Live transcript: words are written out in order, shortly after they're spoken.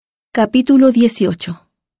Capítulo 18.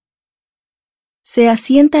 Se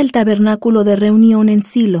asienta el tabernáculo de reunión en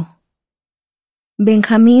Silo.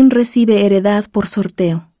 Benjamín recibe heredad por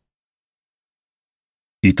sorteo.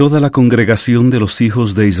 Y toda la congregación de los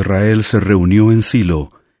hijos de Israel se reunió en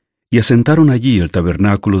Silo, y asentaron allí el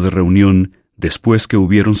tabernáculo de reunión después que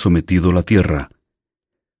hubieron sometido la tierra.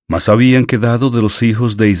 Mas habían quedado de los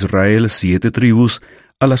hijos de Israel 7 tribus,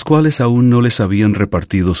 a las cuales aún no les habían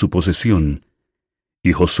repartido su posesión.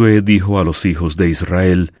 Y Josué dijo a los hijos de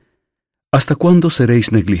Israel: ¿Hasta cuándo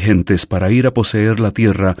seréis negligentes para ir a poseer la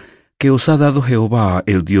tierra que os ha dado Jehová,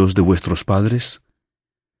 el Dios de vuestros padres?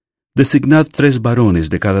 Designad 3 varones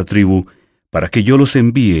de cada tribu, para que yo los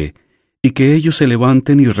envíe, y que ellos se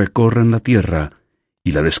levanten y recorran la tierra,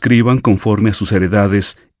 y la describan conforme a sus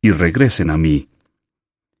heredades, y regresen a mí.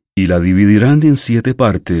 Y la dividirán en 7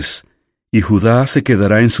 partes, y Judá se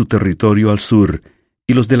quedará en su territorio al sur,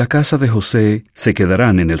 y los de la casa de José se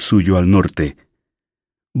quedarán en el suyo al norte.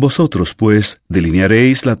 Vosotros, pues,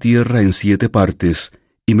 delinearéis la tierra en 7 partes,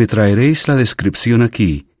 y me traeréis la descripción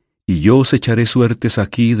aquí, y yo os echaré suertes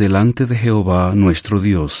aquí delante de Jehová nuestro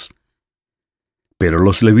Dios. Pero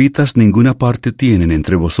los levitas ninguna parte tienen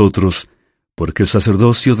entre vosotros, porque el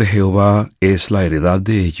sacerdocio de Jehová es la heredad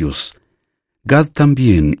de ellos. Gad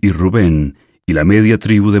también y Rubén, y la media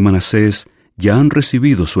tribu de Manasés, ya han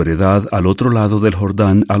recibido su heredad al otro lado del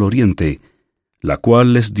Jordán al oriente, la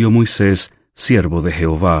cual les dio Moisés, siervo de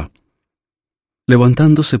Jehová.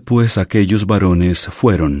 Levantándose pues aquellos varones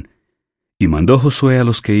fueron, y mandó Josué a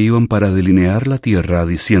los que iban para delinear la tierra,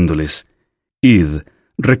 diciéndoles: Id,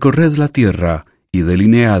 recorred la tierra, y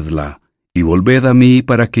delineadla, y volved a mí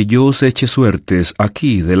para que yo os eche suertes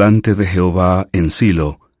aquí delante de Jehová en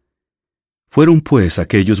Silo. Fueron pues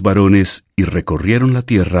aquellos varones, y recorrieron la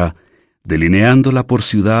tierra, delineándola por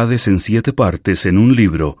ciudades en 7 partes en un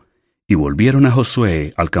libro, y volvieron a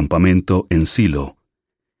Josué al campamento en Silo.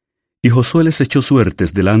 Y Josué les echó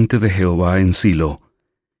suertes delante de Jehová en Silo,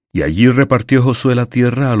 y allí repartió Josué la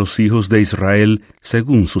tierra a los hijos de Israel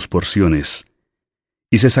según sus porciones.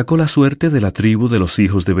 Y se sacó la suerte de la tribu de los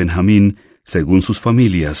hijos de Benjamín según sus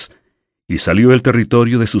familias, y salió el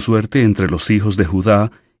territorio de su suerte entre los hijos de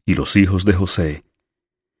Judá y los hijos de José.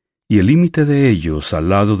 Y el límite de ellos al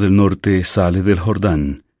lado del norte sale del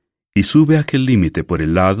Jordán, y sube aquel límite por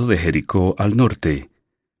el lado de Jericó al norte.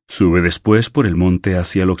 Sube después por el monte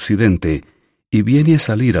hacia el occidente, y viene a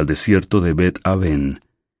salir al desierto de Bet-Aven.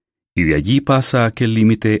 Y de allí pasa aquel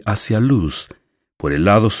límite hacia Luz, por el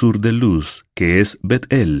lado sur de Luz, que es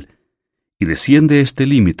Bet-El, y desciende este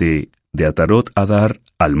límite de Atarot Adar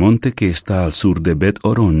al monte que está al sur de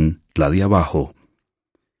Bet-Orón, la de abajo.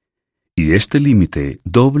 Y este límite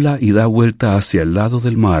dobla y da vuelta hacia el lado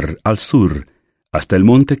del mar, al sur, hasta el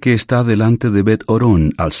monte que está delante de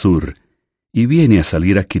Bet-Orón, al sur, y viene a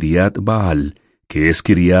salir a Kiriat Baal, que es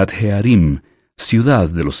Kiriat Jearim, ciudad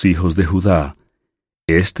de los hijos de Judá.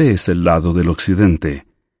 Este es el lado del occidente.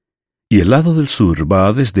 Y el lado del sur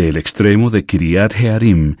va desde el extremo de Kiriat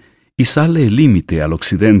Jearim, y sale el límite al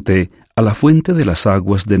occidente, a la fuente de las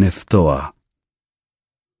aguas de Neftoa.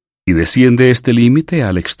 Y desciende este límite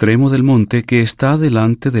al extremo del monte que está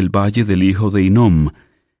delante del valle del hijo de Hinnom,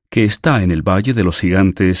 que está en el valle de los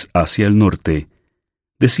gigantes hacia el norte.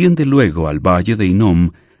 Desciende luego al valle de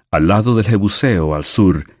Hinnom, al lado del Jebuseo al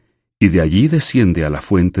sur, y de allí desciende a la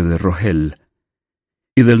fuente de Rogel.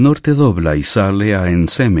 Y del norte dobla y sale a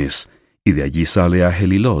Ensemes, y de allí sale a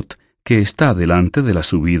Gelilot, que está delante de la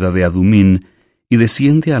subida de Adumín, y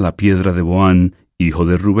desciende a la piedra de Boán, hijo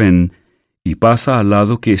de Rubén, y pasa al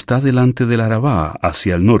lado que está delante del Arabá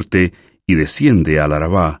hacia el norte, y desciende al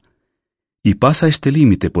Arabá. Y pasa este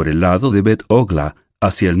límite por el lado de Bet-Ogla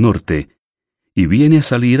hacia el norte, y viene a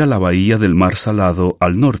salir a la bahía del mar Salado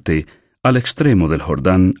al norte, al extremo del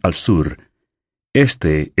Jordán al sur.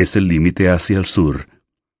 Este es el límite hacia el sur.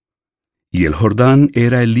 Y el Jordán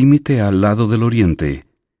era el límite al lado del oriente.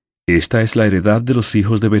 Esta es la heredad de los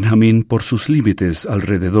hijos de Benjamín por sus límites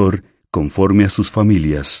alrededor, conforme a sus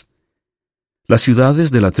familias. Las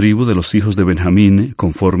ciudades de la tribu de los hijos de Benjamín,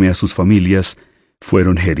 conforme a sus familias,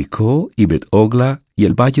 fueron Jericó y Bet-Ogla y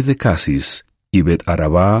el valle de Casis, y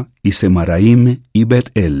Bet-Arabá y Semaraim y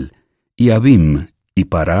Bet-El, y Abim y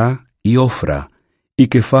Pará y Ofra, y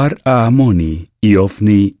Kefar Aamoni y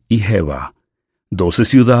Ofni y Jeba, 12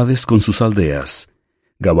 ciudades con sus aldeas,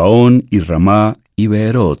 Gabaón y Ramá y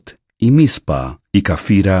Beerot, y Mispa y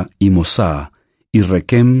Cafira y Mosá, y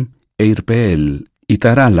Requem e Irpeel, y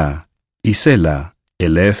Tarala, y Sela,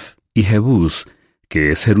 Elef y Jebús,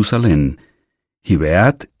 que es Jerusalén,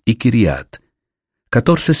 Gibeat y Kiriat,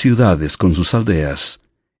 14 ciudades con sus aldeas.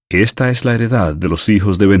 Esta es la heredad de los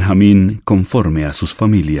hijos de Benjamín conforme a sus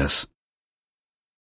familias.